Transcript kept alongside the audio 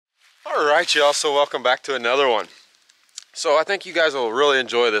Alright y'all, so welcome back to another one. So I think you guys will really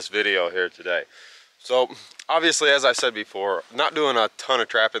enjoy this video here today. So obviously, as I said before, not doing a ton of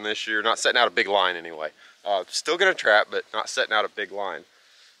trapping this year, not setting out a big line anyway. Still gonna trap, but not setting out a big line.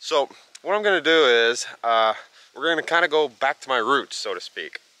 So what I'm gonna do is, we're gonna kind of go back to my roots, so to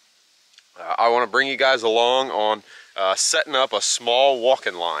speak. I wanna bring you guys along on setting up a small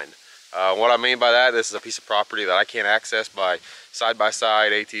walking line. What I mean by that, this is a piece of property that I can't access by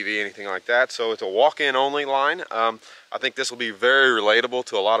side-by-side, ATV, anything like that. So it's a walk-in only line. I think this will be very relatable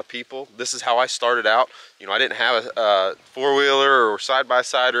to a lot of people. This is how I started out. You know, I didn't have a four-wheeler or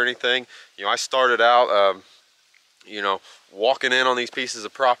side-by-side or anything. You know, I started out, you know, walking in on these pieces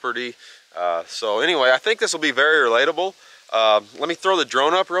of property. So anyway, I think this will be very relatable. Let me throw the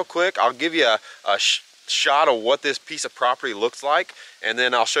drone up real quick. I'll give you a shot of what this piece of property looks like, and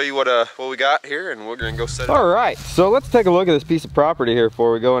then I'll show you what we got here, and we're gonna go set it up. All right, so let's take a look at this piece of property here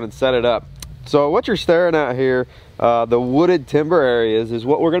before we go in and set it up. So what you're staring at here, the wooded timber areas, is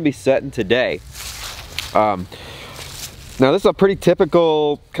what we're gonna be setting today. Now this is a pretty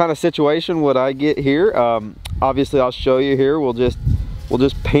typical kind of situation what I get here. Obviously I'll show you here. We'll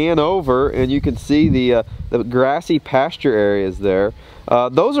just pan over and you can see the grassy pasture areas there.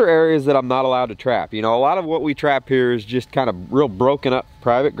 Those are areas that I'm not allowed to trap. You know, a lot of what we trap here is just kind of real broken up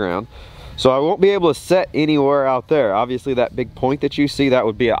private ground. So I won't be able to set anywhere out there. Obviously that big point that you see, that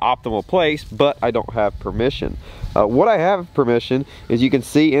would be an optimal place, but I don't have permission. What I have permission is, you can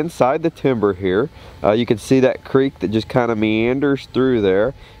see inside the timber here, you can see that creek that just kind of meanders through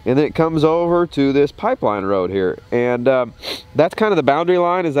there, and then it comes over to this pipeline road here. And that's kind of the boundary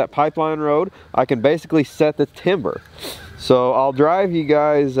line, is that pipeline road. I can basically set the timber. So I'll drive you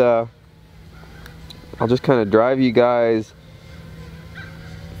guys, I'll just kind of drive you guys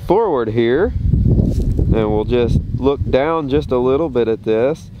forward here, and we'll just look down just a little bit at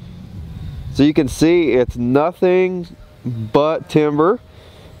this. So you can see it's nothing but timber.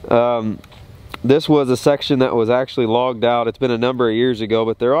 This was a section that was actually logged out. It's been a number of years ago,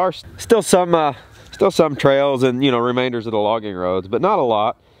 but there are still some trails and, you know, remainders of the logging roads, but not a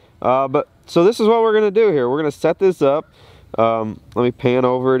lot. So this is what we're gonna do here. We're gonna set this up. Let me pan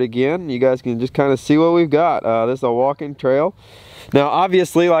over it again. You guys can just kind of see what we've got. This is a walking trail. Now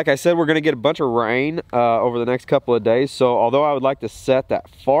obviously, like I said, we're going to get a bunch of rain over the next couple of days. So although I would like to set that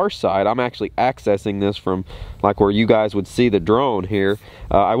far side, I'm actually accessing this from like where you guys would see the drone here.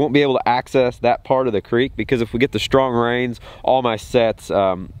 I won't be able to access that part of the creek, because if we get the strong rains, all my sets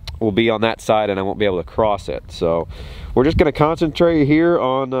will be on that side and I won't be able to cross it. So we're just going to concentrate here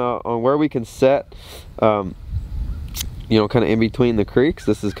on where we can set, you know, kind of in between the creeks.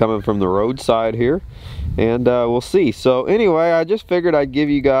 This is coming from the roadside here, and we'll see. So anyway, I just figured I'd give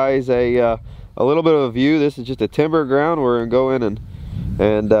you guys a little bit of a view. This is just a timber ground. We're gonna go in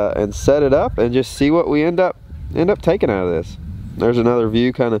and set it up and just see what we end up taking out of this. There's another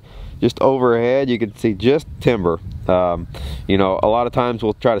view kind of just overhead. You can see just timber. You know, a lot of times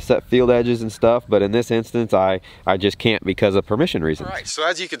we'll try to set field edges and stuff, but in this instance I just can't because of permission reasons. All right, so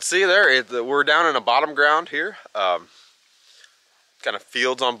as you can see there, we're down in a bottom ground here. Kind of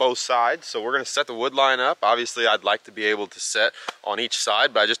fields on both sides, so we're going to set the wood line up. Obviously I'd like to be able to set on each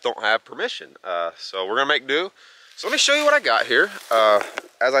side, but I just don't have permission, so we're gonna make do. So let me show you what I got here.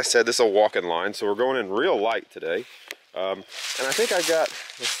 As I said, this is a walking line, so we're going in real light today, and I think I got,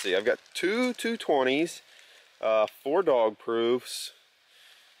 let's see, I've got two 220s, 4 dog proofs,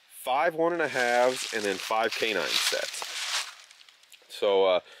 5 1.5s, and then 5 canine sets.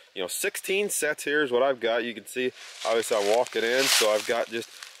 So you know, 16 sets here is what I've got. You can see, obviously I'm walking in, so I've got just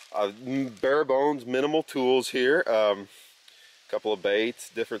bare bones, minimal tools here. A couple of baits,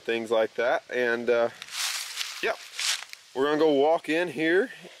 different things like that. And yeah, we're gonna go walk in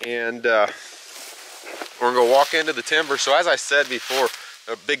here, and we're gonna go walk into the timber. So as I said before,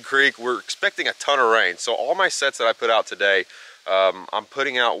 a big creek, we're expecting a ton of rain. So all my sets that I put out today, I'm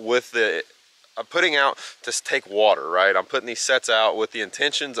putting out to take water, right? I'm putting these sets out with the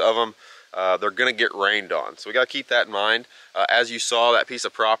intentions of them. They're gonna get rained on. So we gotta keep that in mind. As you saw, that piece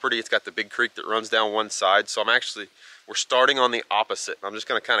of property, it's got the big creek that runs down one side. So we're starting on the opposite. I'm just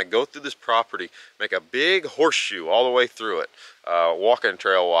gonna kind of go through this property, make a big horseshoe all the way through it, walking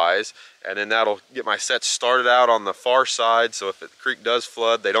trail wise. And then that'll get my sets started out on the far side. So if the creek does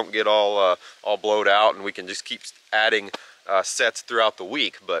flood, they don't get all blowed out, and we can just keep adding sets throughout the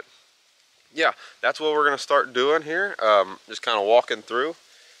week. But yeah, that's what we're going to start doing here, just kind of walking through.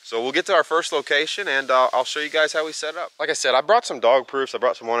 So we'll get to our first location, and I'll show you guys how we set it up. Like I said, I brought some dog proofs, I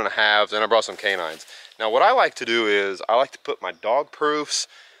brought some 1.5s, and I brought some canines. Now what I like to do is, I like to put my dog proofs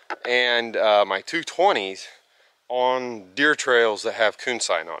and my 220s on deer trails that have coon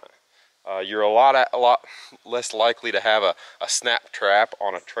sign on it. you're a lot less likely to have a snap trap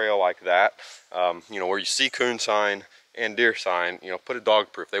on a trail like that. You know, where you see coon sign and deer sign, you know, put a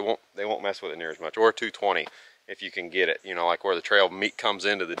dog proof. They won't mess with it near as much, or a 220 if you can get it. You know, like where the trail meat comes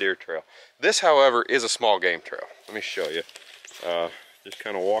into the deer trail. This, however, is a small game trail. Let me show you. Just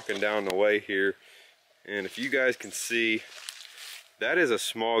kind of walking down the way here, and if you guys can see, that is a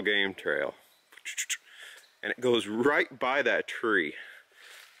small game trail, and it goes right by that tree.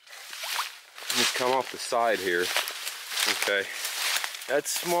 Just come off the side here. Okay, that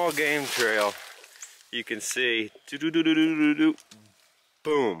small game trail, you can see,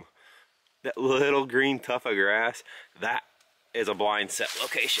 boom, that little green tuft of grass, that is a blind set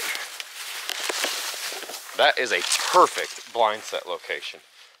location. That is a perfect blind set location.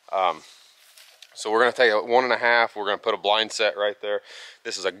 So we're going to take a 1.5, we're going to put a blind set right there.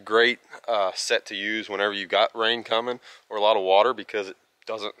 This is a great set to use whenever you've got rain coming or a lot of water, because it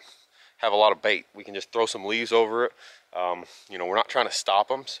doesn't have a lot of bait. We can just throw some leaves over it. You know, we're not trying to stop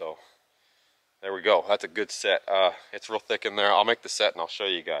them, so there we go. That's a good set. It's real thick in there. I'll make the set and I'll show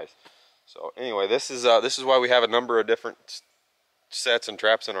you guys. So anyway, this is why we have a number of different sets and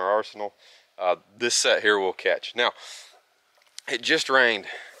traps in our arsenal. This set here will catch. Now, it just rained,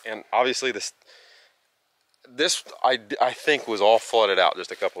 and obviously this I think was all flooded out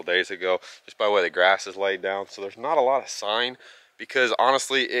just a couple of days ago, just by the way the grass is laid down. So there's not a lot of sign, because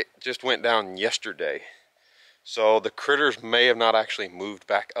honestly it just went down yesterday. So the critters may have not actually moved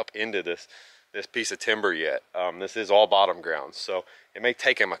back up into this piece of timber yet. This is all bottom ground, so it may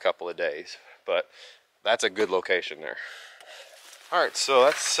take them a couple of days, but that's a good location there. All right, so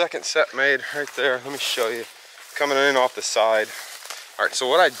that's the second set made right there. Let me show you, coming in off the side. All right, so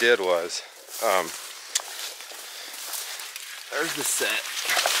what I did was, there's the set.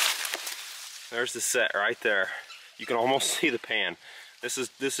 There's the set right there. You can almost see the pan. This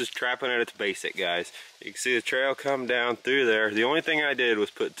is trapping at its basic, guys. You can see the trail come down through there. The only thing I did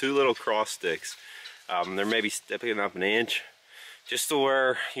was put 2 little cross sticks. They're maybe stepping up an inch, just to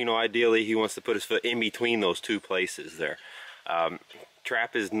where, you know, ideally he wants to put his foot in between those 2 places there.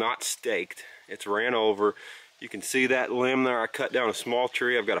 Trap is not staked. It's ran over. You can see that limb there. I cut down a small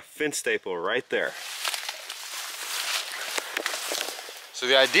tree. I've got a fence staple right there. So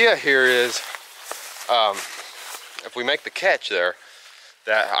the idea here is, if we make the catch there,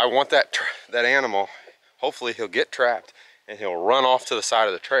 that I want that animal, hopefully he'll get trapped and he'll run off to the side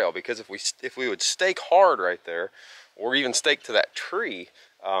of the trail. Because if we would stake hard right there, or even stake to that tree,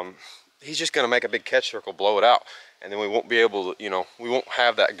 he's just going to make a big catch circle, blow it out, and then we won't be able to, you know, we won't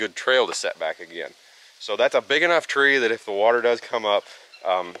have that good trail to set back again. So that's a big enough tree that if the water does come up,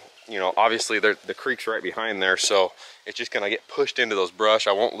 you know, obviously the creek's right behind there, so it's just going to get pushed into those brush.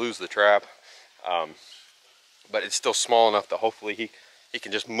 I won't lose the trap, but it's still small enough that hopefully he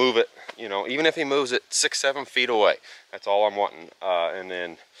can just move it, you know, even if he moves it 6-7 feet away. That's all I'm wanting, and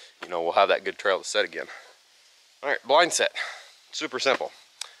then, you know, we'll have that good trail to set again. All right, blind set, super simple.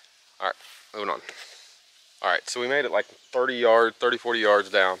 All right, moving on. All right, so we made it like 30, 40 yards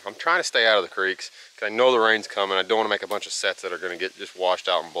down. I'm trying to stay out of the creeks because I know the rain's coming. I don't want to make a bunch of sets that are going to get just washed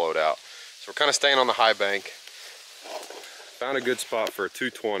out and blowed out. So we're kind of staying on the high bank. Found a good spot for a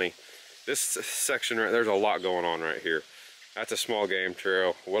 220. This section right there's a lot going on right here. That's a small game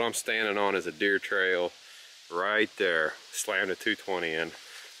trail. What I'm standing on is a deer trail right there. Slammed a 220 in.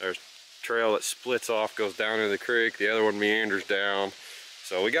 There's a trail that splits off, goes down into the creek. The other one meanders down.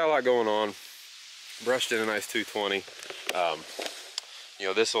 So we got a lot going on. Brushed in a nice 220. You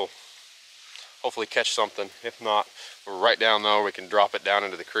know, this will hopefully catch something. If not, we're right down there. We can drop it down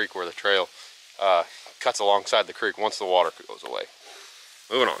into the creek where the trail cuts alongside the creek once the water goes away.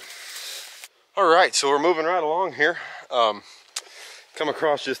 Moving on. All right, so we're moving right along here. Come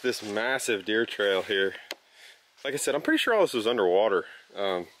across just this massive deer trail here. Like I said, I'm pretty sure all this was underwater.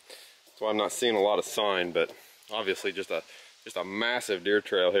 That's why I'm not seeing a lot of sign, but obviously just a massive deer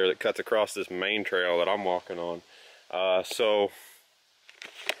trail here that cuts across this main trail that I'm walking on. So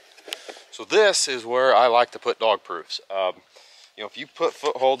this is where I like to put dog proofs. You know, if you put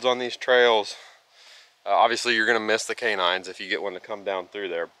footholds on these trails, obviously you're gonna miss the canines if you get one to come down through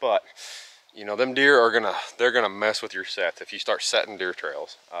there. But you know, them deer are they're gonna mess with your sets if you start setting deer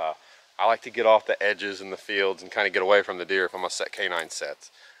trails. I like to get off the edges in the fields and kind of get away from the deer if I'm gonna set canine sets.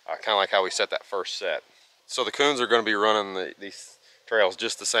 Kind of like how we set that first set. So the coons are going to be running these trails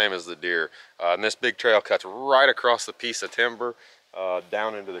just the same as the deer. And this big trail cuts right across the piece of timber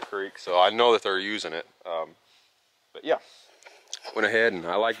down into the creek. So I know that they're using it. But yeah, went ahead and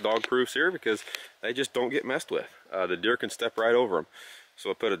I like dog proofs here because they just don't get messed with. The deer can step right over them. So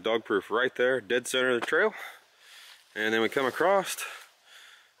I put a dog proof right there, dead center of the trail. And then we come across,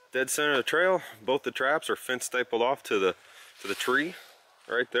 dead center of the trail. Both the traps are fence stapled off to the tree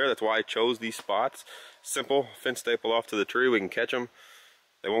right there. That's why I chose these spots. Simple, fence staple off to the tree. We can catch them.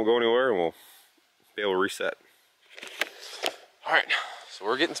 They won't go anywhere, and we'll be able to reset. All right, so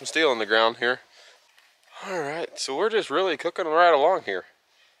we're getting some steel in the ground here. All right, so we're just really cooking right along here.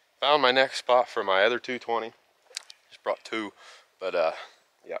 Found my next spot for my other 220. Just brought two, but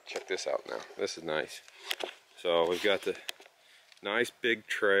yeah, check this out now. This is nice. So we've got the nice big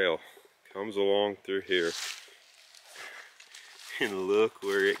trail comes along through here, and look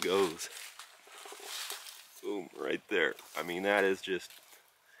where it goes. Boom, right there. I mean, that is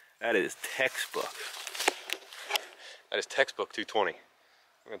textbook. That is textbook 220. I'm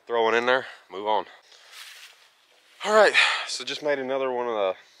gonna throw one in there, move on. All right, so just made another one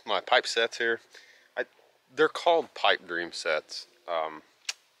of my pipe sets here. They're called pipe dream sets, I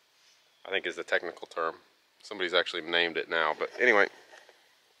think is the technical term. Somebody's actually named it now, but anyway,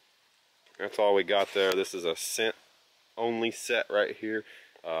 that's all we got there. This is a scent only set right here,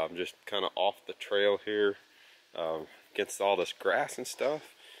 just kind of off the trail here, against all this grass and stuff.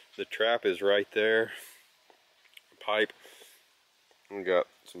 The trap is right there, pipe. We got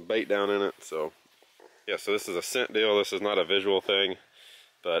some bait down in it, so yeah, so this is a scent deal. This is not a visual thing,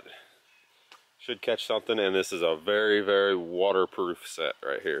 but should catch something. And this is a very, very waterproof set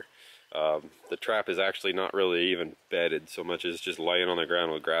right here. The trap is actually not really even bedded so much as just laying on the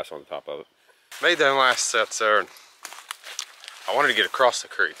ground with grass on the top of it. Made them last sets there, and I wanted to get across the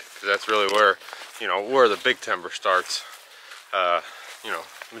creek because that's really where, you know, where the big timber starts. You know,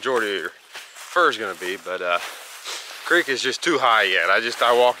 majority of your fur is going to be, but creek is just too high yet.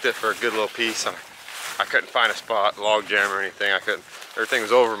 I walked it for a good little piece, and I couldn't find a spot, log jam or anything. Everything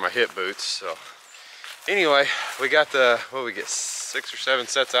was over my hip boots. So anyway, we got what we get, 6 or 7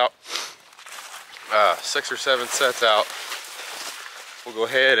 sets out. 6 or 7 sets out. We'll go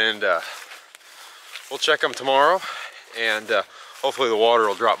ahead and we'll check them tomorrow, and hopefully the water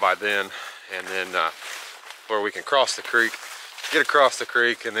will drop by then, and then where we can cross the creek, get across the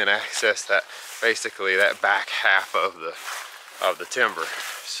creek, and then access that, basically that back half of the timber.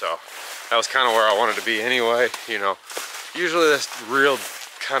 So that was kind of where I wanted to be anyway. You know, usually this real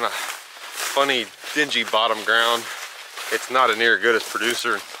kind of funny, dingy bottom ground, it's not a near good as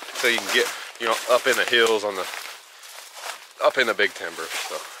producer until you can get, you know, up in the hills up in the big timber.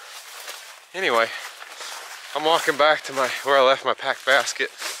 So anyway, I'm walking back to where I left my packed basket.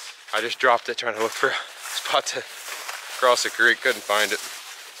 I just dropped it trying to look for a spot to cross the creek, couldn't find it.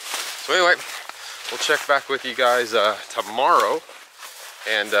 So anyway, we'll check back with you guys tomorrow,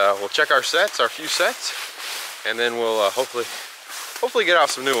 and we'll check our few sets, and then we'll hopefully get out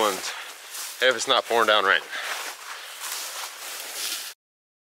some new ones if it's not pouring down rain.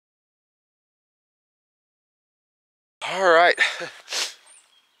 All right.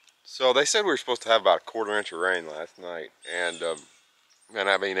 So they said we were supposed to have about a 1/4 inch of rain last night, and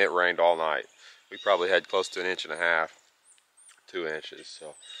I mean, it rained all night. We probably had close to 1.5 inches, 2 inches.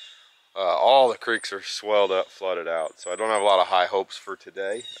 So all the creeks are swelled up, flooded out. So I don't have a lot of high hopes for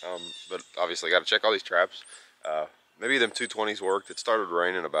today, but obviously got to check all these traps. Maybe them 220s worked. It started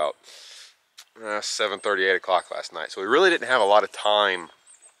raining about 7:30, 8 o'clock last night. So we really didn't have a lot of time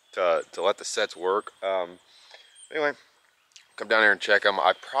to let the sets work. Anyway, come down here and check them.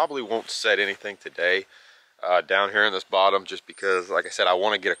 I probably won't set anything today down here in this bottom, just because, like I said, I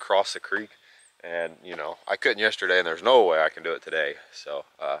want to get across the creek, and you know, I couldn't yesterday, and there's no way I can do it today. So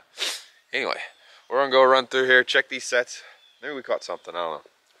anyway, we're gonna go run through here, check these sets. Maybe we caught something, I don't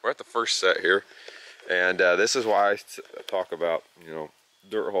know. We're at the first set here, and this is why I talk about, you know,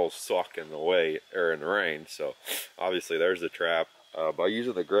 dirt holes suck in the way or in the rain. So obviously there's the trap. By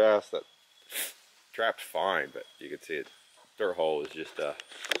using the grass, that trap's fine, but you can see it, dirt hole is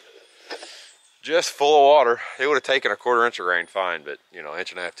just full of water. It would have taken a 1/4 inch of rain fine, but you know,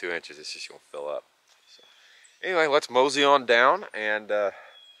 1.5, 2 inches, it's just gonna fill up. So anyway, let's mosey on down, and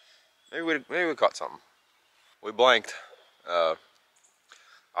maybe we caught something. We blanked.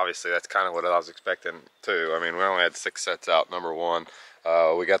 Obviously that's kind of what I was expecting too. I mean, we only had 6 sets out, number one.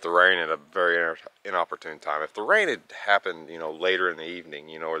 We got the rain at a very inopportune time. If the rain had happened, you know, later in the evening,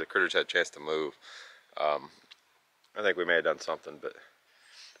 you know, where the critters had a chance to move, I think we may have done something. But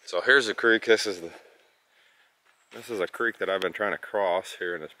so here's the creek. This is a creek that I've been trying to cross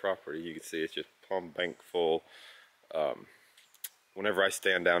here in this property. You can see it's just plumb bank full. Whenever I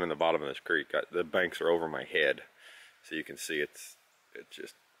stand down in the bottom of this creek, the banks are over my head, so you can see it's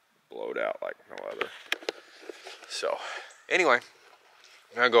just blowed out like no other. So anyway,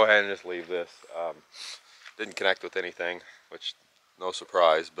 I'm gonna go ahead and just leave this. Didn't connect with anything, which no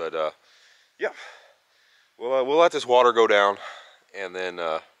surprise, but yeah, we'll let this water go down, and then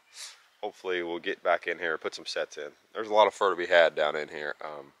hopefully we'll get back in here and put some sets in. There's a lot of fur to be had down in here,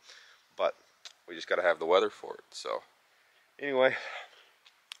 but we just got to have the weather for it. So anyway,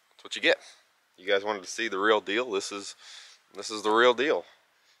 that's what you get. You guys wanted to see the real deal. This is the real deal.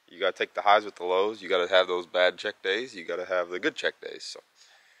 You got to take the highs with the lows. You got to have those bad check days. You got to have the good check days. So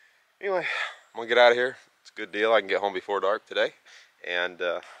anyway, I'm gonna get out of here. It's a good deal. I can get home before dark today and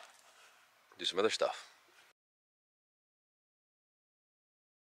do some other stuff.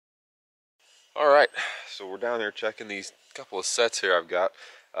 All right, so we're down there checking these couple of sets here I've got.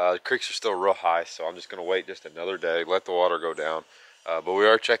 The creeks are still real high, so I'm just gonna wait just another day, let the water go down. But we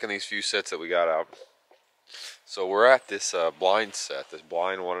are checking these few sets that we got out. So we're at this blind set, this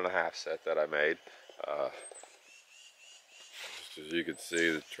blind 1.5 set that I made. Just as you can see,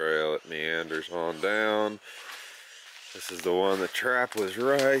 the trail, it meanders on down. This is the one, the trap was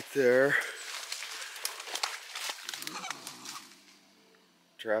right there.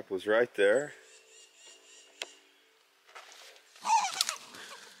 Trap was right there.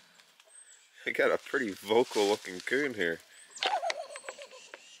 I got a pretty vocal looking coon here.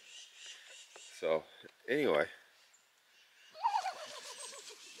 So anyway,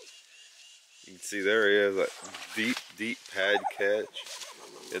 you can see there he is, that deep pad catch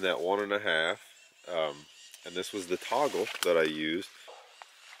in that 1.5. And this was the toggle that I used.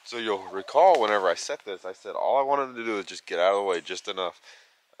 So you'll recall whenever I set this, I said all I wanted to do is just get out of the way just enough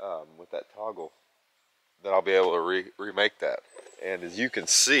with that toggle that I'll be able to remake that. And as you can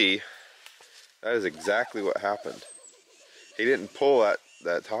see, that is exactly what happened. He didn't pull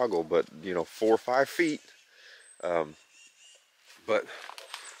that toggle, but 4 or 5 feet. But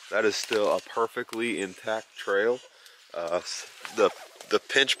that is still a perfectly intact trail. The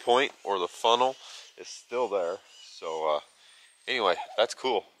pinch point or the funnel is still there. So anyway, that's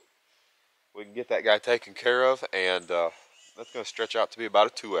cool. We can get that guy taken care of, and that's going to stretch out to be about a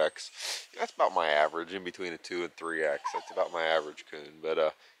 2X. That's about my average, in between a 2 and 3X. That's about my average coon.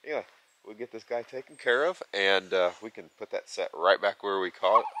 But yeah, we'll get this guy taken care of, and we can put that set right back where we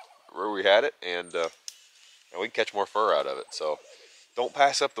caught it, where we had it, and we can catch more fur out of it. So don't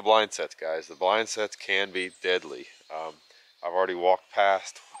pass up the blind sets, guys. The blind sets can be deadly. I've already walked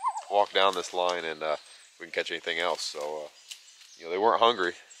down this line, and we can catch anything else. So they weren't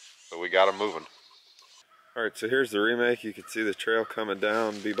hungry, but we got them moving. All right, so here's the remake. You can see the trail coming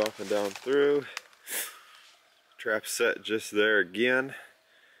down, bebopping down through. Trap set just there again,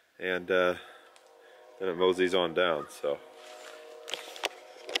 and then it moseys on down. So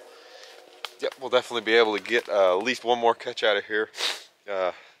yep, we'll definitely be able to get at least one more catch out of here.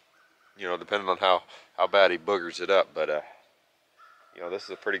 Depending on how bad he boogers it up, but this is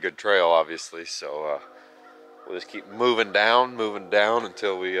a pretty good trail, obviously. So we'll just keep moving down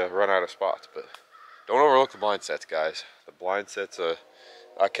until we run out of spots. But don't overlook the blind sets, guys. The blind sets,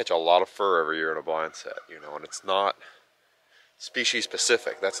 I catch a lot of fur every year in a blind set, and it's not species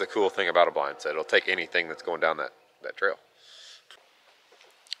specific. That's the cool thing about a blind set. It'll take anything that's going down that trail.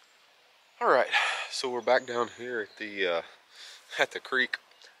 All right, so we're back down here at the creek.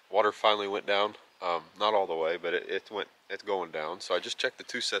 Water finally went down. Not all the way, but it's going down. So I just checked the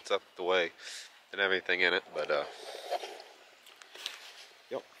 2 sets up the way. Didn't have anything in it, but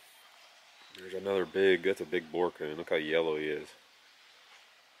yep. There's another that's a big boar coon. Look how yellow he is.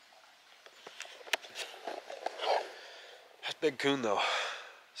 That's a big coon though.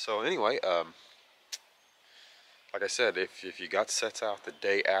 So anyway, like I said, if you got sets out the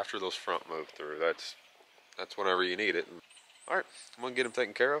day after those front move through, that's whenever you need it. All right, I'm gonna get them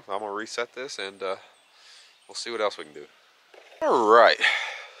taken care of. I'm gonna reset this, and we'll see what else we can do. All right,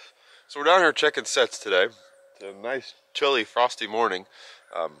 so we're down here checking sets today. It's a nice, chilly, frosty morning.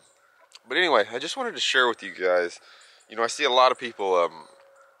 But anyway, I just wanted to share with you guys. I see a lot of people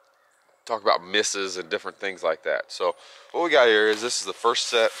talk about misses and different things like that. So what we got here is this is the first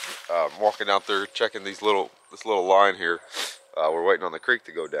set. Walking out there checking this little line here. We're waiting on the creek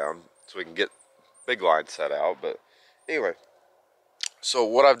to go down so we can get big line set out. But anyway, so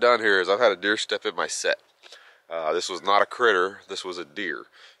what I've done here is I've had a deer step in my set. This was not a critter, this was a deer.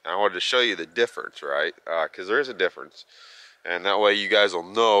 And I wanted to show you the difference, right? Because there is a difference. And that way you guys will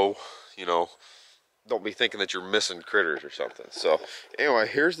know, don't be thinking that you're missing critters or something. So anyway,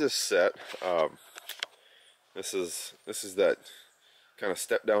 here's this set. This is that kind of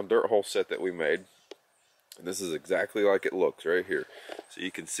step down dirt hole set that we made. And this is exactly like it looks right here. So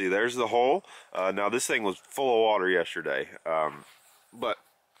you can see there's the hole. Now this thing was full of water yesterday. But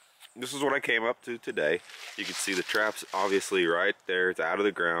this is what I came up to today. You can see the trap's obviously right there. It's out of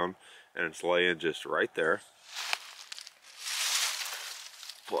the ground and it's laying just right there.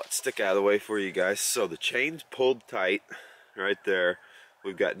 Pull that stick out of the way for you guys. So the chain's pulled tight right there.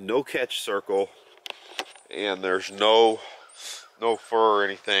 We've got no catch circle, and there's no fur or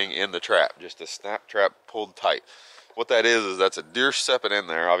anything in the trap, just a snap trap pulled tight. What that is that's a deer stepping in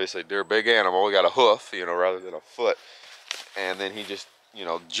there. Obviously, deer, big animal, we got a hoof, you know, rather than a foot, and then he just, you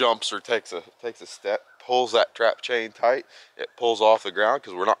know, jumps or takes a step, pulls that trap chain tight. It pulls off the ground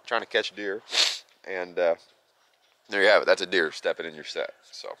because we're not trying to catch deer, and there you have it. That's a deer stepping in your set.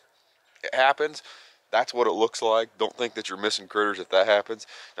 So it happens. That's what it looks like. Don't think that you're missing critters if that happens.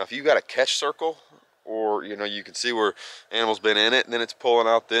 Now, if you got a catch circle, or you know, you can see where animal's been in it and then it's pulling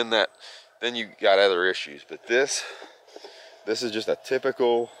out, then you got other issues. But this is just a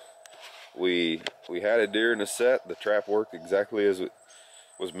typical, we had a deer in the set. The trap worked exactly as it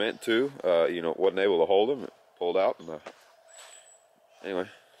was meant to. You know, it wasn't able to hold him. It pulled out, and anyway,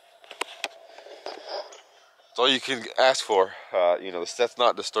 that's all you can ask for. You know, the set's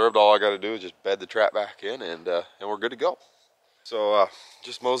not disturbed. All I got to do is just bed the trap back in, and we're good to go. So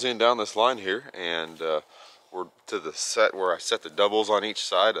just moseying down this line here, and we're to the set where I set the doubles on each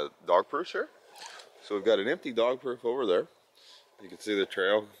side of dog proofs here. So we've got an empty dog proof over there. You can see the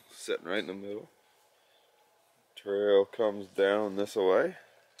trail sitting right in the middle. Trail comes down this way.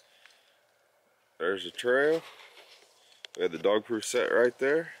 There's the trail. We had the dog proof set right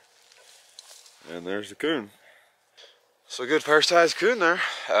there. And there's the coon. So good fair-sized coon there.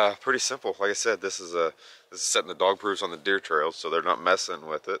 Pretty simple. Like I said, this is setting the dog proofs on the deer trails, so they're not messing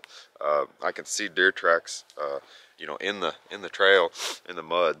with it. I can see deer tracks, you know, in the trail, in the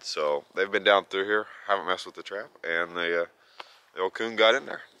mud. So they've been down through here, haven't messed with the trap, and the old coon got in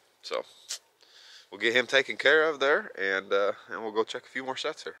there. So we'll get him taken care of there, and we'll go check a few more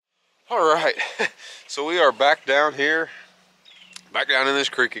sets here. All right, so we are back down here, back down in this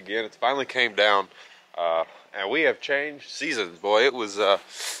creek again. It finally came down. And we have changed seasons. Boy, it was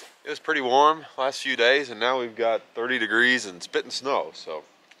pretty warm last few days, and now we've got 30 degrees and spitting snow. So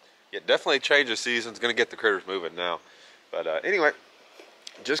yeah, definitely change the season. It's gonna get the critters moving now. But anyway,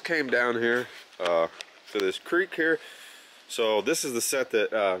 just came down here to this creek here. So this is the set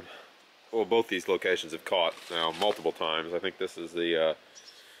that well, both these locations have caught now multiple times. I think this is the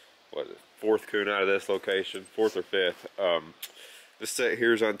what is it, fourth coon out of this location, fourth or fifth. This set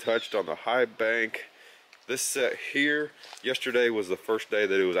here is untouched on the high bank. This set here, yesterday was the first day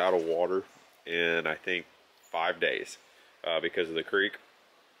that it was out of water in, I think, 5 days because of the creek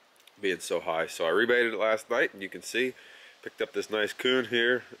being so high. So I rebaited it last night, and you can see, picked up this nice coon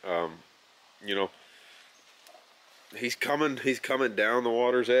here. You know, he's coming down the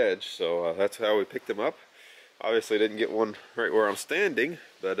water's edge, so that's how we picked him up. Obviously didn't get one right where I'm standing,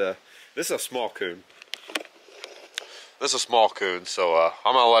 but this is a small coon. This is a small coon, so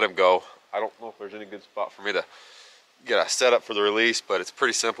I'm gonna let him go. I don't know if there's any good spot for me to get a setup for the release, but it's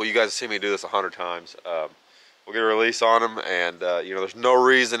pretty simple. You guys have seen me do this 100 times. We'll get a release on him, and you know, there's no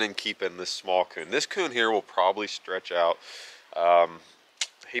reason in keeping this small coon. This coon here will probably stretch out.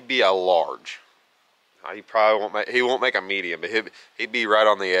 He'd be a large. He probably won't make a medium, but he'd be right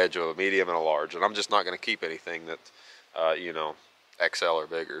on the edge of a medium and a large. And I'm just not going to keep anything that's you know, XL or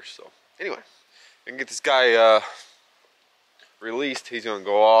bigger. So anyway, we can get this guy released. He's going to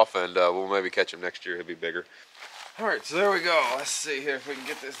go off, and we'll maybe catch him next year. He'll be bigger. All right, so there we go. Let's see here if we can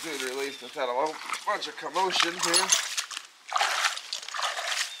get this dude released without a bunch of commotion here.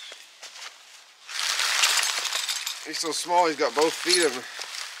 He's so small, he's got both feet in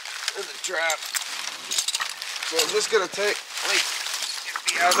the trap. So I'm just going to take,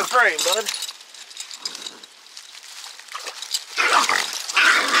 get me out of the frame, bud.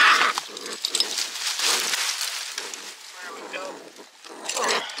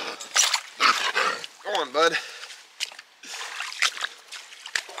 Come on, bud.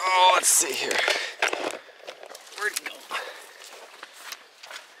 Oh, let's see here. Where'd he go?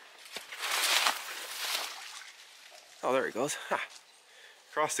 Oh, there he goes. Ha.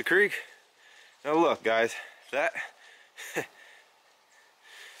 Across the creek. Now look, guys. That.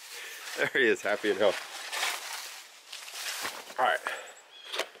 There he is, happy and healthy. All right.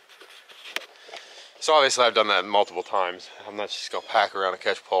 So obviously I've done that multiple times. I'm not just gonna pack around a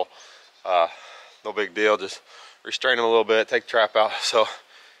catch pole. No big deal, just restrain him a little bit, take the trap out. So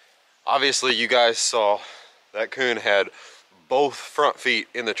obviously you guys saw that coon had both front feet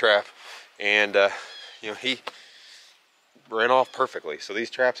in the trap, and you know, he ran off perfectly. So these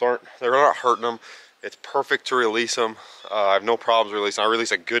traps they're not hurting them. It's perfect to release them. I have no problems releasing. I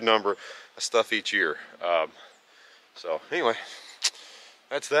release a good number of stuff each year. So anyway,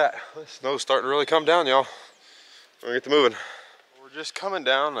 that's that. The snow's starting to really come down, y'all. We're gonna get to moving. We're just coming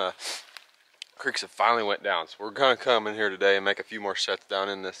down. Creeks have finally went down, so we're gonna come in here today and make a few more sets down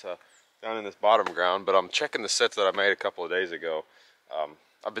in this bottom ground. But I'm checking the sets that I made a couple of days ago.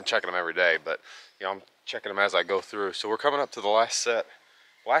 I've been checking them every day, but you know, I'm checking them as I go through. So we're coming up to the last set.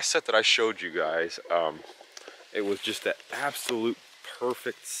 Last set that I showed you guys, it was just that absolute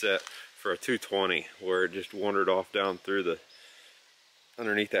perfect set for a 220, where it just wandered off down through the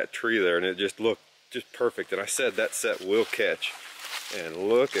underneath that tree there, and it just looked just perfect. And I said that set will catch, and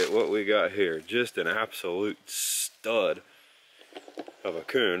look at what we got here. Just an absolute stud of a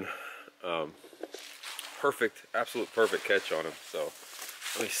coon. Perfect, absolute perfect catch on him. So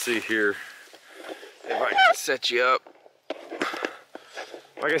let me see here if I can set you up.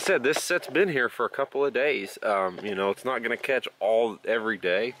 Like I said, this set's been here for a couple of days. You know, it's not gonna catch every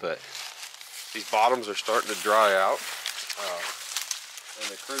day, but these bottoms are starting to dry out, and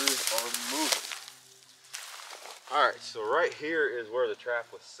the critters are moving. All right, so right here is where the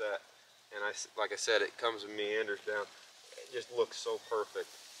trap was set, and like I said, it comes and meanders down. It just looks so perfect.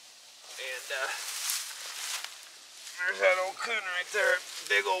 And there's that old coon right there,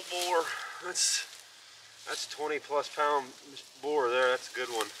 big old boar. That's 20 plus pound boar there. That's a good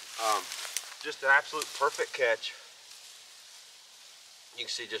one. Just an absolute perfect catch. You can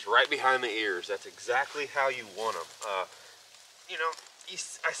see just right behind the ears. That's exactly how you want them. You know,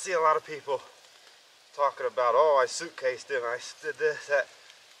 I see a lot of people talking about, oh, I suitcased him, I did this, that.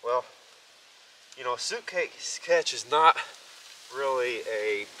 Well, you know, a suitcase catch is not really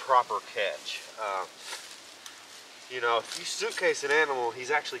a proper catch. You know, if you suitcase an animal, he's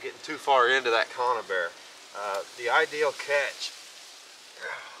actually getting too far into that conibear. The ideal catch,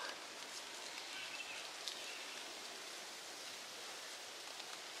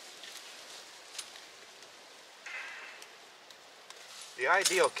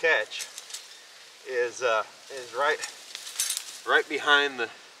 is right behind the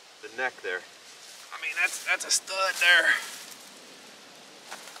neck there. I mean, that's a stud there.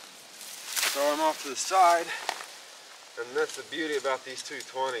 Throw him off to the side, and that's the beauty about these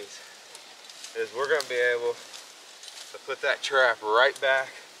 220s, is we're going to be able to put that trap right back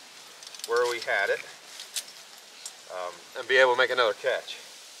where we had it, and be able to make another catch.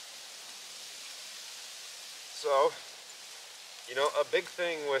 So, you know, a big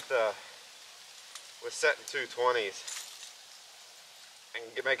thing with setting 220s and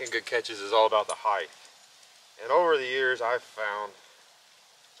making good catches is all about the height. And over the years, I've found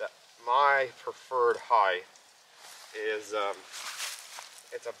that my preferred height is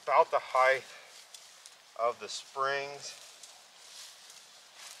it's about the height of the springs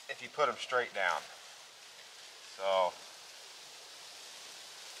if you put them straight down. So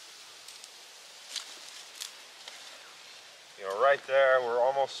you know, right there, we're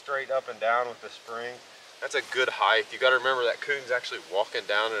almost straight up and down with the spring. That's a good height. You got to remember that coon's actually walking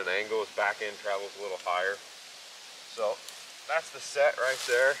down at an angle. His back end travels a little higher. So that's the set right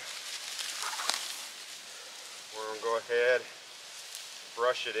there. We're going to go ahead,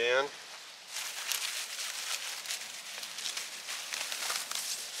 brush it in.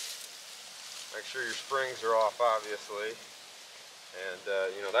 Make sure your springs are off, obviously. And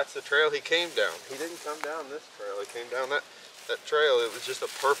you know, that's the trail he came down. He didn't come down this trail. He came down that trail. It was just a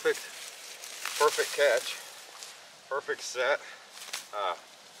perfect catch, perfect set.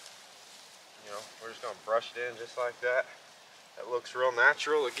 You know, we're just gonna brush it in just like that. That looks real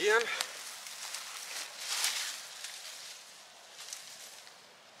natural again.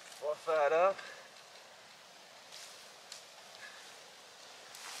 Fluff that up.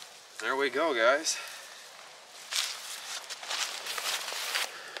 There we go, guys.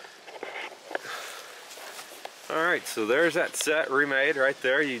 Alright, so there's that set remade right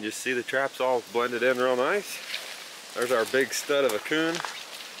there. You can just see the traps all blended in real nice. There's our big stud of a coon.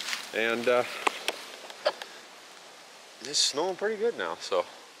 And it's snowing pretty good now, so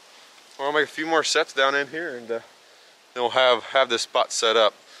we'll make a few more sets down in here, and then we'll have this spot set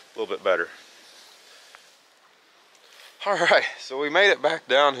up a little bit better. Alright, so we made it back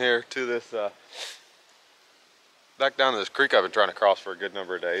down here to this back down to this creek I've been trying to cross for a good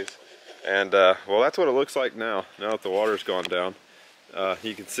number of days. And well, that's what it looks like now that the water's gone down.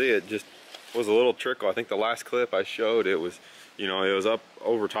 You can see it just was a little trickle. I think the last clip I showed, it was, you know, it was up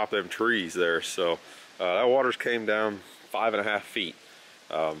over top of them trees there. So that water's came down 5.5 feet.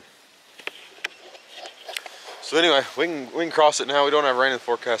 So anyway, we can cross it now. We don't have rain in the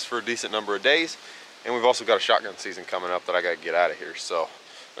forecast for a decent number of days, and we've also got a shotgun season coming up that I got to get out of here. So I'm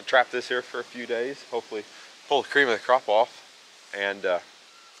gonna trap this here for a few days. Hopefully, pull the cream of the crop off, and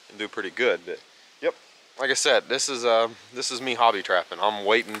do pretty good. But yep, like I said, this is me hobby trapping. I'm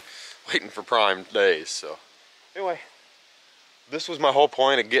waiting for prime days. So anyway, this was my whole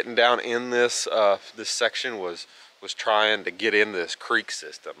point of getting down in this this section, was was trying to get in this creek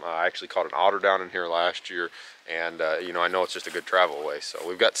system. I actually caught an otter down in here last year, and you know, I know it's just a good travel way. So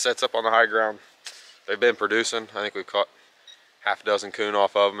we've got sets up on the high ground. They've been producing. I think we've caught half a dozen coon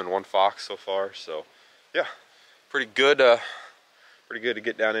off of them and 1 fox so far. So yeah, pretty good to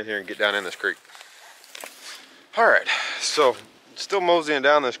get down in here and get down in this creek. All right, so still moseying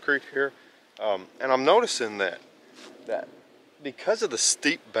down this creek here, and I'm noticing that because of the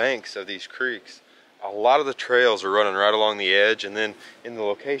steep banks of these creeks, a lot of the trails are running right along the edge, and then in the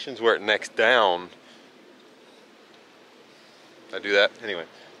locations where it necks down, I do that anyway,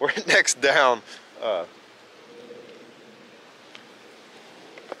 where it necks down, all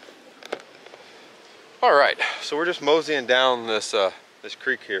right, so we're just moseying down this this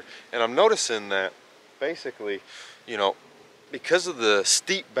creek here, and I'm noticing that basically, you know, because of the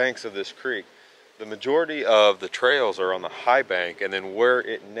steep banks of this creek, the majority of the trails are on the high bank, and then where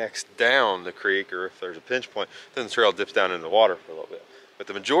it necks down the creek, or if there's a pinch point, then the trail dips down into the water for a little bit. But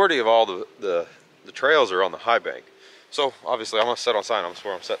the majority of all the trails are on the high bank. So obviously I'm gonna set on sign, that's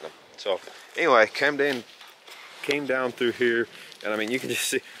where I'm setting them. So anyway, came down through here, and I mean, you can just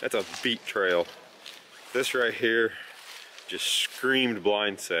see, that's a beat trail. This right here just screamed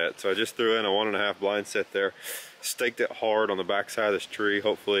blind set. So I just threw in a 1.5 blind set there. Staked it hard on the back side of this tree.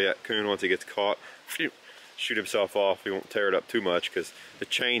 Hopefully that coon, once he gets caught, shoot himself off. He won't tear it up too much because the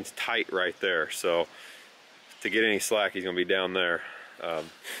chain's tight right there. So to get any slack, he's gonna be down there. I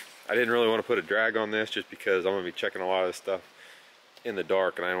didn't really want to put a drag on this just because I'm gonna be checking a lot of this stuff in the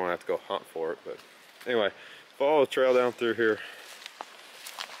dark, and I don't want to have to go hunt for it. But anyway, follow the trail down through here.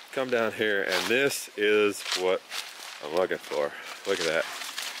 Come down here, and this is what I'm looking for. Look at that.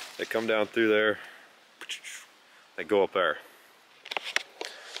 They come down through there. They go up there.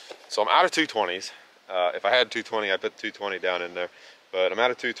 So I'm out of 220s. If I had 220, I'd put 220 down in there. But I'm out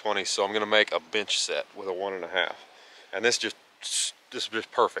of 220, so I'm gonna make a bench set with a 1.5. And this is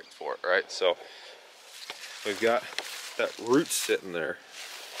just perfect for it, right? So we've got that root sitting there.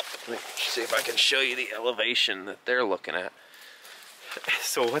 Let me see if I can show you the elevation that they're looking at.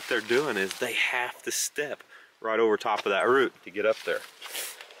 So what they're doing is they have to step right over top of that root to get up there.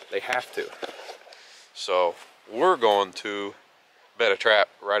 They have to. So we're going to bed a trap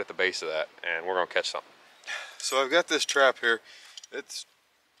right at the base of that, and we're gonna catch something. So I've got this trap here. It's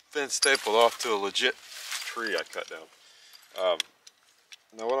been stapled off to a legit tree I cut down.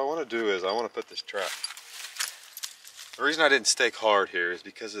 Now what I want to do is I want to put this trap. The reason I didn't stake hard here is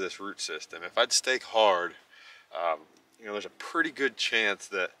because of this root system. If I'd stake hard, you know, there's a pretty good chance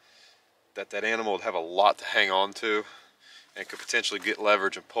that that animal would have a lot to hang on to and could potentially get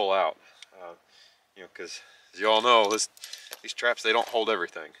leverage and pull out. You know, because as you all know, these traps, they don't hold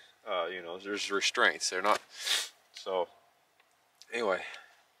everything. You know, there's restraints. They're not. So anyway,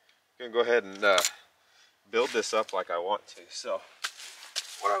 I'm gonna go ahead and build this up like I want to. So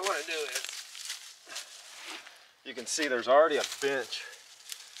what I want to do is, you can see there's already a bench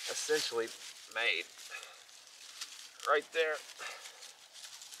essentially made right there.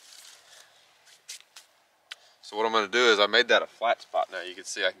 So what I'm going to do is I made that a flat spot now. You can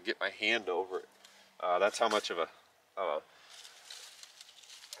see I can get my hand over it. That's how much of a we're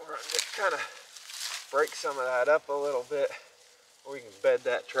going to just kind of break some of that up a little bit, or we can bed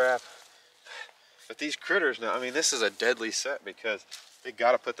that trap. But these critters now, I mean, this is a deadly set because they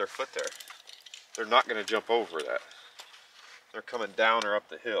got to put their foot there. They're not going to jump over that. They're coming down or up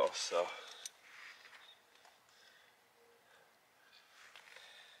the hill, so.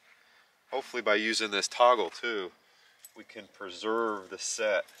 Hopefully by using this toggle too, we can preserve the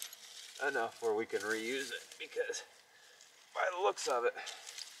set enough where we can reuse it, because by the looks of it,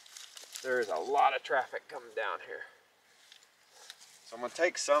 there is a lot of traffic coming down here. So I'm gonna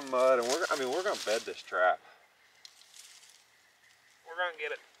take some mud, and we're gonna bed this trap. We're gonna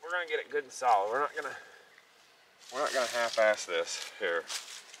get it good and solid. We're not gonna half-ass this here.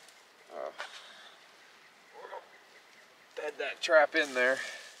 We're gonna bed that trap in there.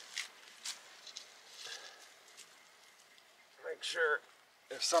 Make sure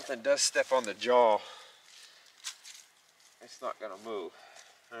if something does step on the jaw, it's not gonna move.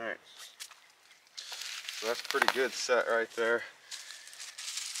 All right. So that's a pretty good set right there.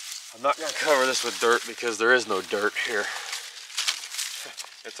 I'm not gonna cover this with dirt because there is no dirt here.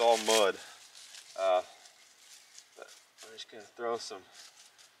 It's all mud. But I'm just gonna throw some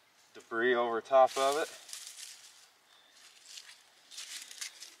debris over top of it.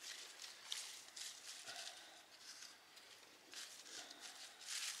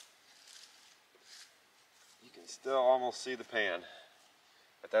 You can still almost see the pan,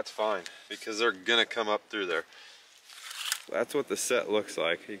 but that's fine because they're gonna come up through there. That's what the set looks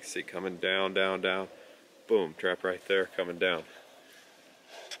like. You can see coming down, down, down, boom, trap right there coming down.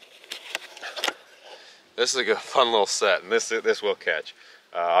 This is a good, fun little set, and this will catch.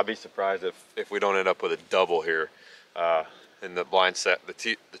 I'll be surprised if we don't end up with a double here in the blind set,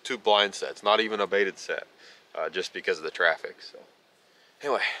 the two blind sets, not even a baited set, just because of the traffic. So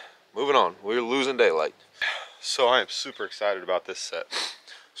anyway, moving on. We're losing daylight. So I am super excited about this set.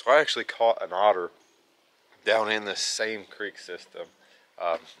 So I actually caught an otter down in this same creek system.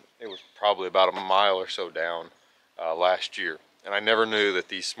 It was probably about a mile or so down last year. And I never knew that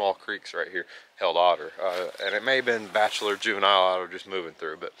these small creeks right here held otter. And it may have been bachelor juvenile otter just moving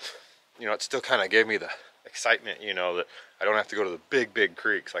through, but you know, it still kind of gave me the excitement, you know, that I don't have to go to the big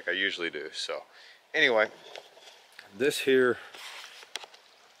creeks like I usually do. So anyway, this here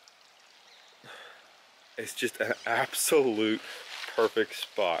is just an absolute perfect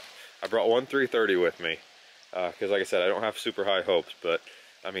spot. I brought one 330 with me because like I said, I don't have super high hopes, but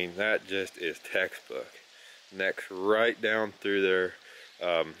I mean, that just is textbook. Next right down through there.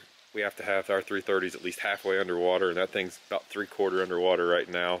 We have to have our 330s at least halfway underwater, and that thing's about 3/4 underwater right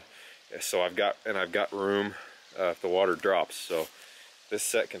now. So I've got room if the water drops. So this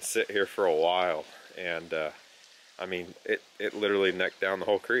set can sit here for a while, and I mean, it literally necked down the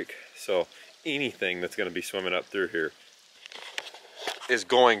whole creek. So anything that's going to be swimming up through here is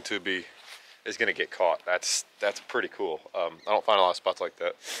going to get caught. That's pretty cool. I don't find a lot of spots like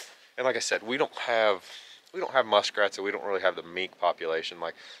that, and like I said, we don't have muskrats, and we don't really have the mink population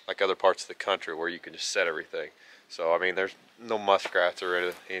like other parts of the country where you can just set everything. So I mean, there's no muskrats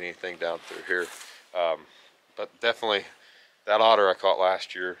or anything down through here. But definitely that otter I caught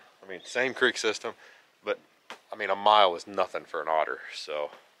last year, I mean, same creek system, but I mean, a mile is nothing for an otter.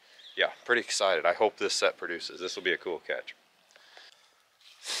 So yeah, pretty excited. I hope this set produces. This will be a cool catch.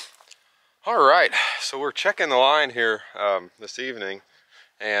 All right, so we're checking the line here this evening,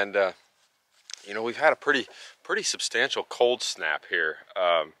 and you know, we've had a pretty substantial cold snap here.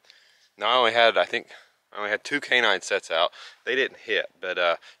 Now I only had 2 canine sets out. They didn't hit, but you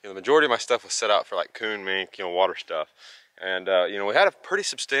know, the majority of my stuff was set out for like coon, mink, you know, water stuff. And you know, we had a pretty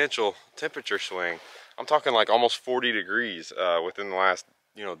substantial temperature swing. I'm talking like almost 40 degrees within the last,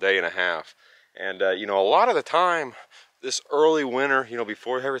 you know, day and a half. And you know, a lot of the time this early winter, you know,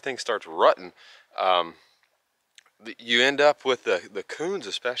 before everything starts rutting, you end up with the coons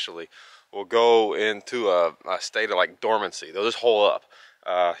especially will go into a state of like dormancy. They'll just hole up.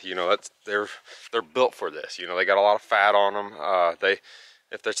 You know, they're built for this. You know, they got a lot of fat on them.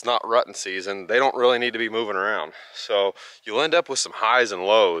 If it's not rutting season, they don't really need to be moving around. So you'll end up with some highs and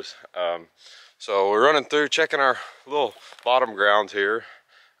lows. So we're running through checking our little bottom grounds here.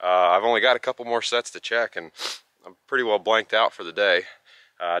 I've only got a couple more sets to check, and I'm pretty well blanked out for the day.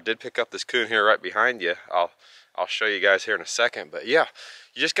 I did pick up this coon here right behind you. I'll show you guys here in a second. But yeah,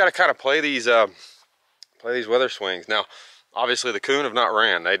 you just got to kind of play these weather swings. Now, obviously the coon have not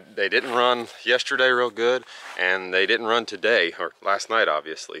ran. They didn't run yesterday real good, and they didn't run today or last night,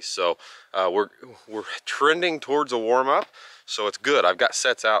 obviously. So we're trending towards a warm up, so it's good. I've got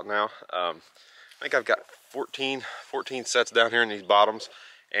sets out now. I think I've got 14 sets down here in these bottoms,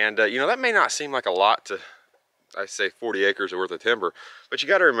 and you know, that may not seem like a lot to, I say 40 acres worth of timber, but you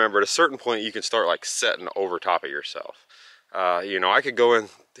got to remember at a certain point you can start like setting over top of yourself. You know, I could go in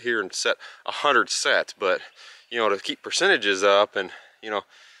here and set 100 sets, but you know, to keep percentages up, and you know,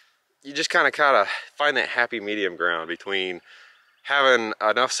 you just kind of find that happy medium ground between having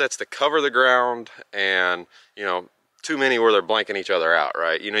enough sets to cover the ground and, you know, too many where they're blanking each other out,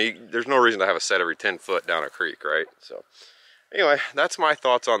 right? You know, there's no reason to have a set every 10 foot down a creek, right? So anyway, that's my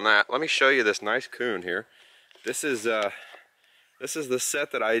thoughts on that. Let me show you this nice coon here. This is the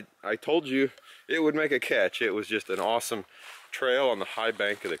set that I told you it would make a catch. It was just an awesome trail on the high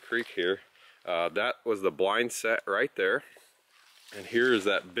bank of the creek here. That was the blind set right there, and here is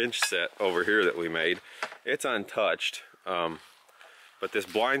that bench set over here that we made. It's untouched, but this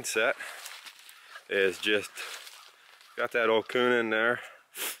blind set is just got that old coon in there.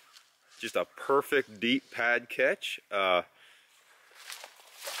 Just a perfect deep pad catch.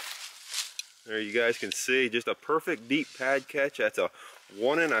 There you guys can see, just a perfect deep pad catch. That's a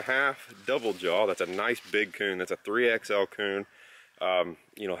 1.5 double jaw. That's a nice big coon. That's a 3XL coon.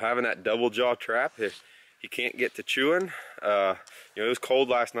 You know, having that double jaw trap, if he can't get to chewing, you know, it was cold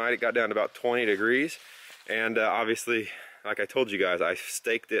last night. It got down to about 20 degrees, and obviously, like I told you guys, I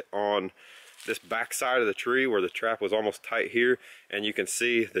staked it on this back side of the tree where the trap was almost tight here, and you can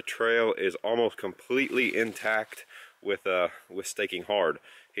see the trail is almost completely intact with staking hard.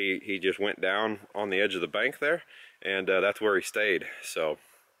 He just went down on the edge of the bank there, and that's where he stayed. So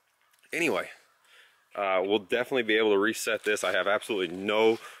anyway, we'll definitely be able to reset this. I have absolutely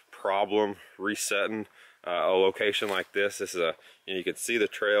no problem resetting a location like this. This is you can see the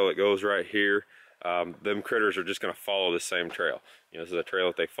trail. It goes right here. Them critters are just going to follow the same trail. This is a trail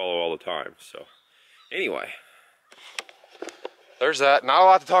that they follow all the time. So anyway, there's that. Not a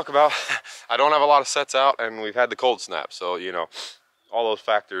lot to talk about. I don't have a lot of sets out, and we've had the cold snap. So all those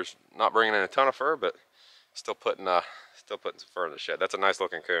factors, not bringing in a ton of fur, but still putting some fur in the shed. That's a nice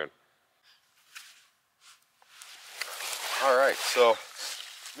looking coon. All right, so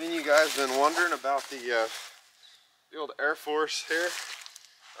me and you guys been wondering about the old Air Force here.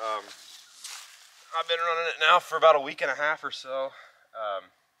 I've been running it now for about a week and a half or so,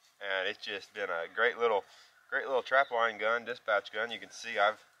 and it's just been a great little trapline gun, dispatch gun. You can see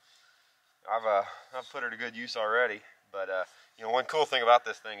I've put her to good use already. But one cool thing about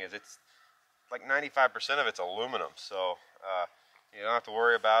this thing is it's like 95% of it's aluminum, so you don't have to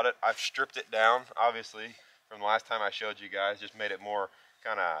worry about it. I've stripped it down, obviously, from the last time I showed you guys. Just made it more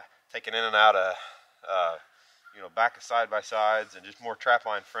kind of taken in and out of back of side by sides, and just more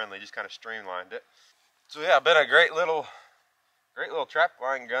trapline friendly. Just kind of streamlined it. So yeah, been a great little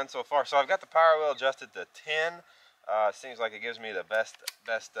trapline gun so far. So I've got the power wheel adjusted to 10. Seems like it gives me the best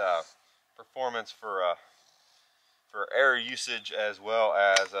performance for air usage, as well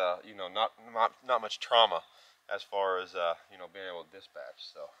as not much trauma as far as being able to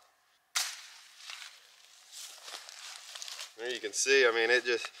dispatch. So there you can see, I mean,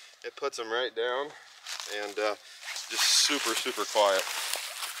 it puts them right down, and just super quiet.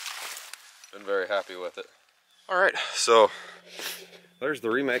 Been very happy with it. All right, so there's the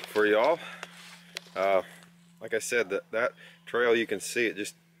remake for y'all. Like I said, that trail, you can see it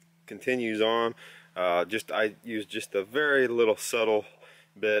just continues on. I used just a very little subtle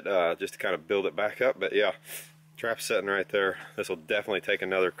bit just to kind of build it back up. But yeah, trap setting right there. This will definitely take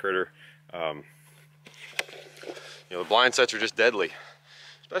another critter. The blind sets are just deadly,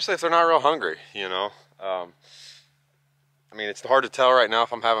 especially if they're not real hungry. I mean, it's hard to tell right now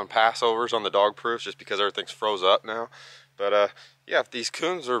if I'm having passovers on the dog proofs, just because everything's froze up now. But yeah, if these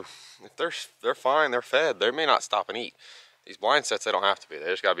coons they're fine, they're fed, they may not stop and eat. These blind sets, they don't have to be. They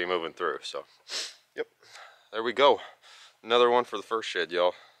just gotta be moving through. So, yep, there we go. Another one for the first shed,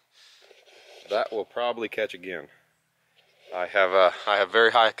 y'all. That will probably catch again. I have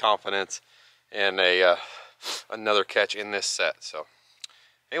very high confidence in another catch in this set. So,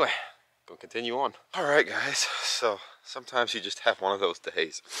 anyway, gonna continue on. All right, guys. So sometimes you just have one of those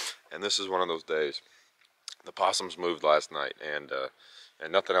days, and this is one of those days. The possums moved last night, and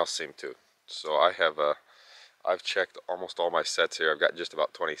nothing else seemed to. So I've checked almost all my sets here. I've got just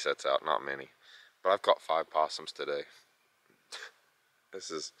about 20 sets out, not many, but I've caught 5 possums today.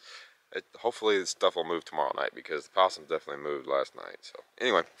 Hopefully this stuff will move tomorrow night, because the possums definitely moved last night. So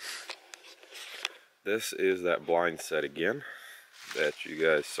anyway, this is that blind set again that you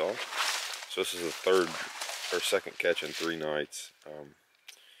guys saw. So this is the third or second catch in 3 nights.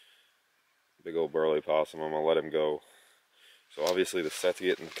 Big old burly possum. I'm gonna let him go. So obviously the set's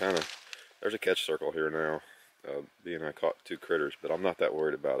getting kind of, there's a catch circle here now, being I caught 2 critters, but I'm not that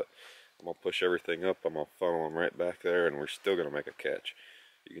worried about it. I'm gonna push everything up, I'm gonna funnel them right back there, and we're still gonna make a catch.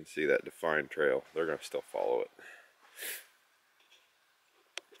 You can see that defined trail. They're gonna still follow it.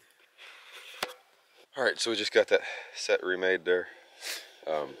 Alright, so we just got that set remade there.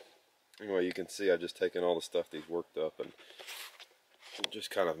 Anyway, you can see I've just taken all the stuff these worked up and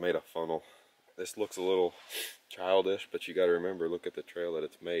just kind of made a funnel. This looks a little childish, but you got to remember, look at the trail that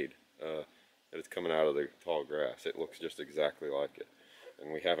it's made. That it's coming out of the tall grass. It looks just exactly like it.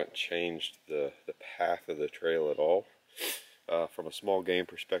 And we haven't changed the path of the trail at all. From a small game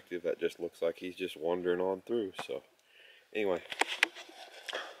perspective, that just looks like he's just wandering on through. So anyway,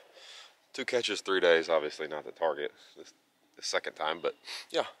 2 catches, 3 days. Obviously not the target the second time, but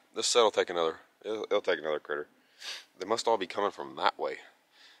yeah, this set will take another. It'll take another critter. They must all be coming from that way,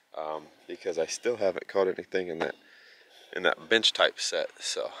 because I still haven't caught anything in that bench type set.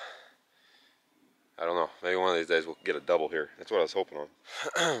 So I don't know. Maybe one of these days we'll get a double here. That's what I was hoping on.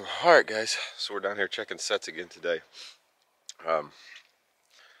 All right, guys. So we're down here checking sets again today.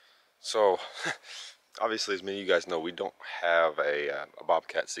 So obviously, as many of you guys know, we don't have a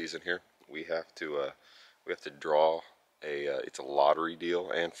bobcat season here. We have to draw it's a lottery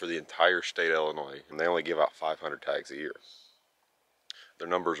deal, and for the entire state of Illinois, and they only give out 500 tags a year. Their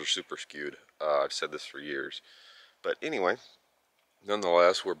numbers are super skewed. I've said this for years, but anyway,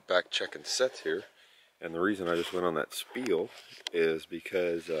 nonetheless, we're back checking sets here, and the reason I just went on that spiel is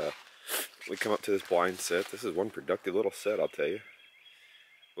because we come up to this blind set. This is one productive little set, I'll tell you.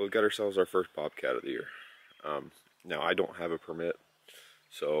 We got ourselves our first bobcat of the year. Now, I don't have a permit,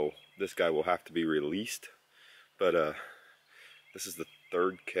 so this guy will have to be released. But this is the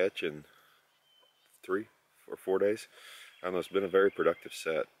 3rd catch in 3 or 4 days. It's been a very productive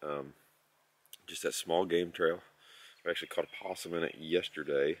set. Just that small game trail. I actually caught a possum in it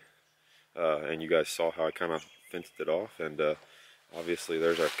yesterday, and you guys saw how I kind of fenced it off, and obviously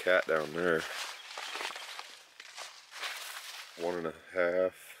there's our cat down there. 1.5.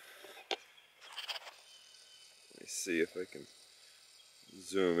 Let me see if I can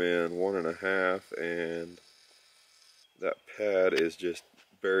zoom in. 1.5, and that pad is just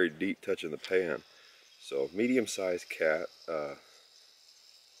buried deep, touching the pan. So medium-sized cat.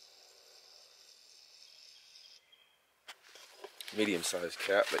 Medium-sized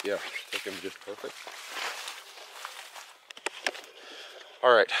cat, but yeah, took him just perfect.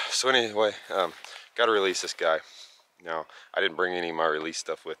 Alright, so anyway, got to release this guy. Now, I didn't bring any of my release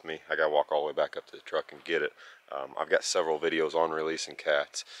stuff with me. I got to walk all the way back up to the truck and get it. I've got several videos on releasing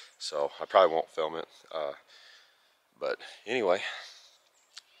cats, so I probably won't film it. But anyway,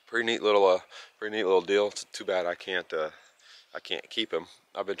 pretty neat little deal. It's too bad I can't keep him.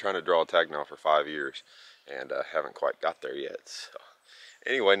 I've been trying to draw a tag now for 5 years, and haven't quite got there yet. So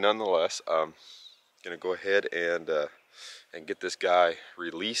anyway, nonetheless, gonna go ahead and get this guy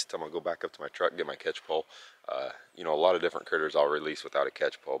released. I'm gonna go back up to my truck, get my catch pole. You know, a lot of different critters I'll release without a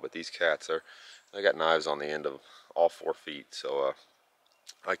catch pole, but these cats they got knives on the end of all 4 feet, so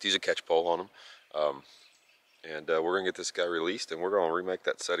I like to use a catch pole on them. And we're gonna get this guy released, and we're gonna remake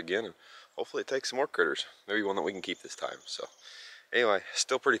that set again, and hopefully take some more critters, maybe one that we can keep this time. So anyway,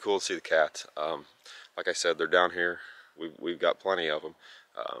 still pretty cool to see the cats. Like I said, they're down here. We've got plenty of them.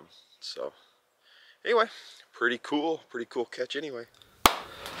 So anyway, pretty cool catch anyway.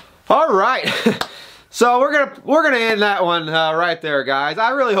 All right. So we're gonna end that one right there, guys.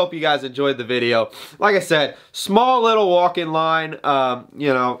 I really hope you guys enjoyed the video. Like I said, small little walk-in line.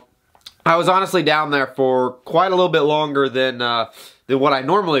 You know, I was honestly down there for quite a little bit longer than what I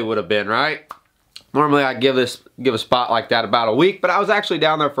normally would have been, right? Normally I'd give a spot like that about a week, but I was actually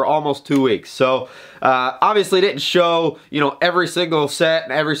down there for almost 2 weeks. So obviously didn't show, you know, every single set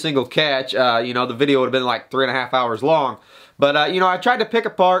and every single catch. You know, the video would have been like 3.5 hours long. But, you know, I tried to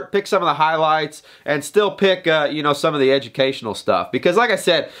pick some of the highlights and still pick, you know, some of the educational stuff. Because like I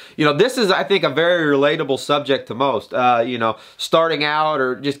said, you know, this is, I think, a very relatable subject to most, you know, starting out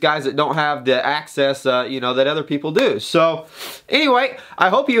or just guys that don't have the access, you know, that other people do. So anyway, I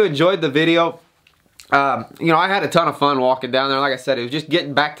hope you enjoyed the video. You know, I had a ton of fun walking down there. Like I said, it was just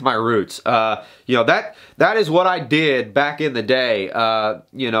getting back to my roots. You know, that is what I did back in the day.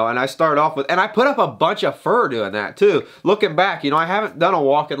 You know, and I started off with, and I put up a bunch of fur doing that too. Looking back, you know, I haven't done a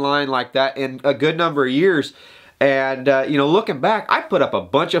walking line like that in a good number of years. And, you know, looking back, I put up a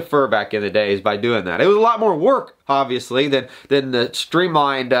bunch of fur back in the days by doing that. It was a lot more work, obviously, than the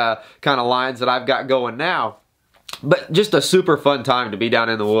streamlined kind of lines that I've got going now. But just a super fun time to be down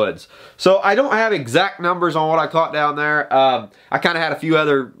in the woods. So I don't have exact numbers on what I caught down there. I kind of had a few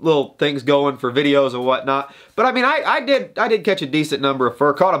other little things going for videos and whatnot. But I mean, I did catch a decent number of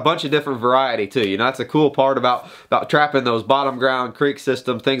fur. Caught a bunch of different variety too. You know, that's a cool part about trapping those bottom ground creek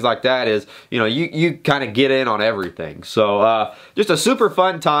systems, things like that, is, you know, you kind of get in on everything. So just a super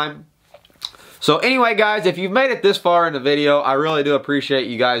fun time. So anyway, guys, if you've made it this far in the video, I really do appreciate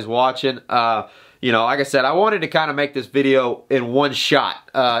you guys watching. You know, like I said, I wanted to kind of make this video in one shot,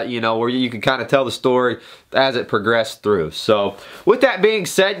 you know, where you can kind of tell the story as it progressed through. So, with that being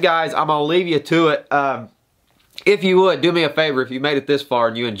said, guys, I'm going to leave you to it. If you would, do me a favor, if you made it this far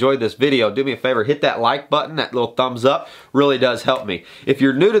and you enjoyed this video, do me a favor, hit that like button, that little thumbs up, really does help me. If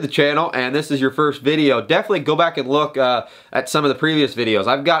you're new to the channel and this is your first video, definitely go back and look at some of the previous videos.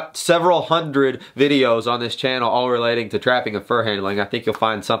 I've got several hundred videos on this channel all relating to trapping and fur handling. I think you'll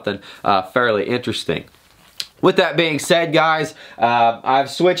find something fairly interesting. With that being said, guys,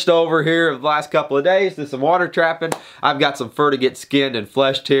 I've switched over here the last couple of days to some water trapping. I've got some fur to get skinned and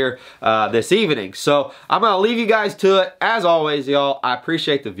fleshed here this evening. So I'm going to leave you guys to it. As always, y'all, I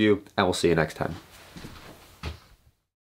appreciate the view, and we'll see you next time.